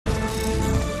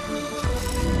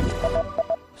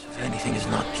anything is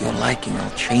not to your liking,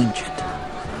 I'll change it.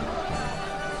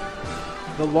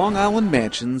 The Long Island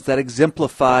mansions that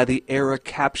exemplify the era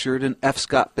captured in F.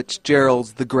 Scott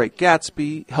Fitzgerald's The Great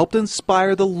Gatsby helped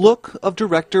inspire the look of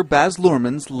director Baz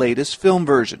Luhrmann's latest film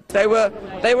version. They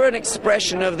were an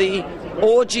expression of the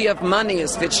orgy of money,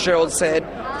 as Fitzgerald said,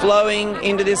 flowing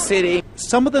into this city.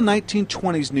 Some of the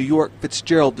 1920s New York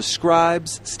Fitzgerald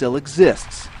describes still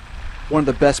exists. One of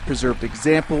the best preserved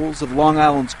examples of Long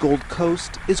Island's Gold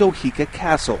Coast is Oheka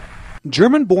Castle.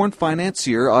 German-born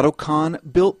financier Otto Kahn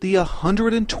built the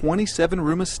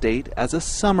 127-room estate as a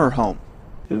summer home.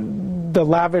 The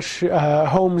lavish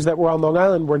homes that were on Long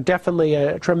Island were definitely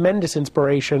a tremendous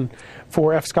inspiration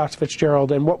for F. Scott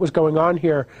Fitzgerald, and what was going on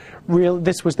here,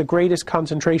 this was the greatest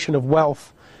concentration of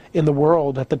wealth in the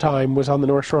world at the time, was on the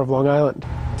North Shore of Long Island.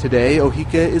 Today,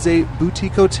 Oheka is a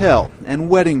boutique hotel and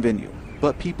wedding venue,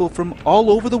 but people from all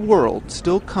over the world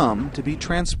still come to be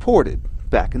transported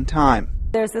back in time.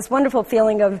 There's this wonderful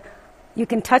feeling of you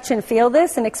can touch and feel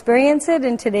this and experience it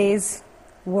in today's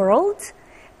world,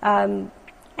 and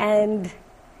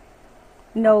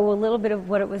know a little bit of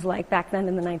what it was like back then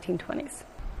in the 1920s.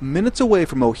 Minutes away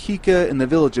from Oheka in the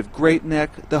village of Great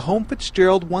Neck, the home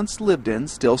Fitzgerald once lived in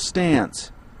still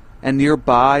stands. And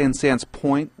nearby in Sands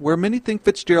Point, where many think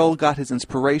Fitzgerald got his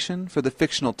inspiration for the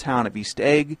fictional town of East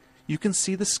Egg, you can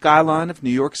see the skyline of New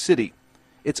York City,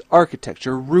 its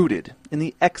architecture rooted in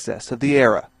the excess of the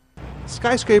era.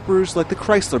 Skyscrapers like the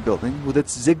Chrysler Building, with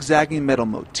its zigzagging metal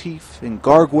motif and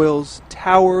gargoyles,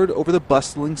 towered over the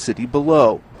bustling city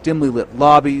below. Dimly lit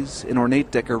lobbies and ornate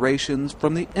decorations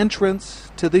from the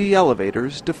entrance to the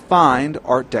elevators defined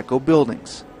Art Deco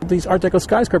buildings. These Art Deco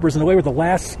skyscrapers, in a way, were the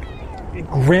last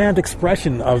grand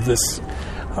expression of this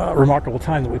remarkable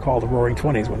time that we call the Roaring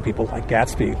Twenties, when people like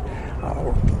Gatsby,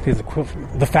 or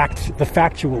the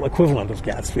factual equivalent of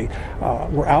Gatsby,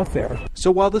 were out there.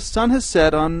 So while the sun has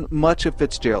set on much of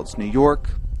Fitzgerald's New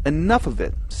York, enough of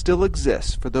it still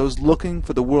exists for those looking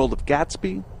for the world of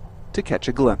Gatsby to catch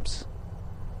a glimpse.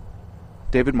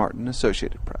 David Martin,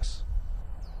 Associated Press.